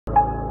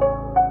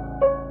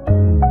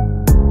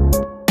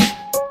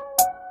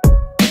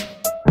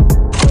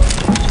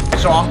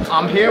So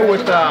I'm here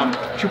with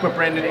Trooper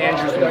Brandon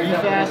Andrews from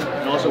BFAS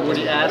and also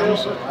Woody Adams.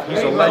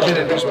 He's a legend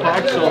in this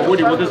park. So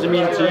Woody, what does it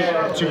mean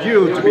to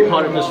you to be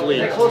part of this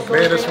league?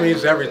 Man, this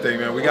means everything,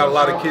 man. We got a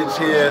lot of kids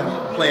here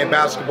playing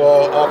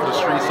basketball off of the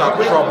streets,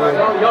 out of trouble.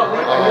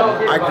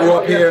 I grew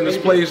up here in this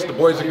place, the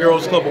Boys and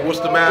Girls Club of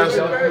Worcester, Mass,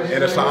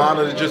 and it's an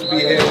honor to just be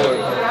here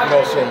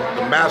with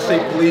the Mass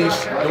State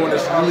Police doing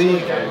this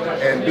league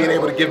and being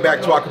able to give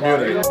back to our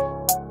community.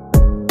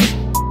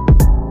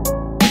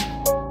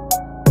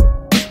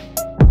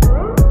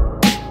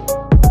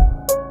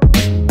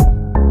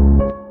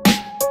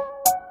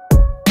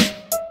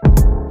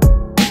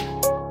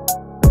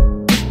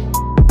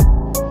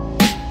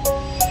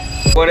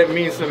 What it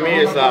means to me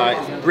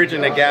is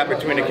bridging the gap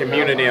between the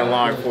community and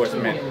law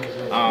enforcement.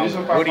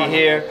 Woody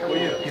here,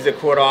 he's a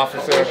court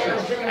officer.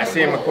 I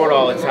see him in court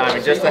all the time,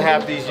 and just to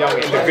have these young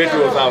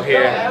individuals out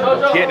here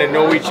getting to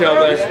know each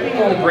other,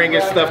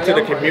 bringing stuff to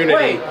the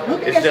community,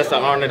 it's just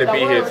an honor to be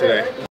here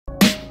today.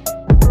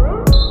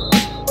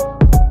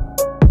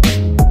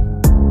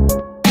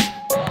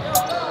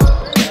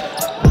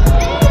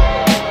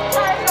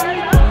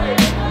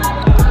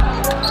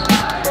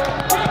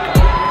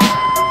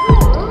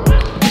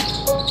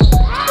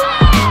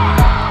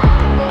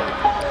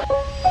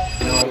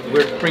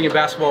 We're bringing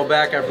basketball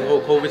back after the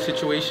whole COVID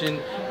situation,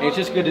 and it's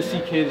just good to see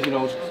kids,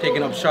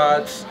 taking up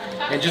shots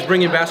and just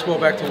bringing basketball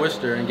back to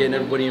Worcester and getting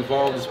everybody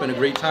involved. It's been a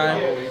great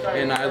time,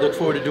 and I look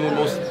forward to doing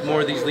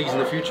more of these leagues in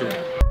the future.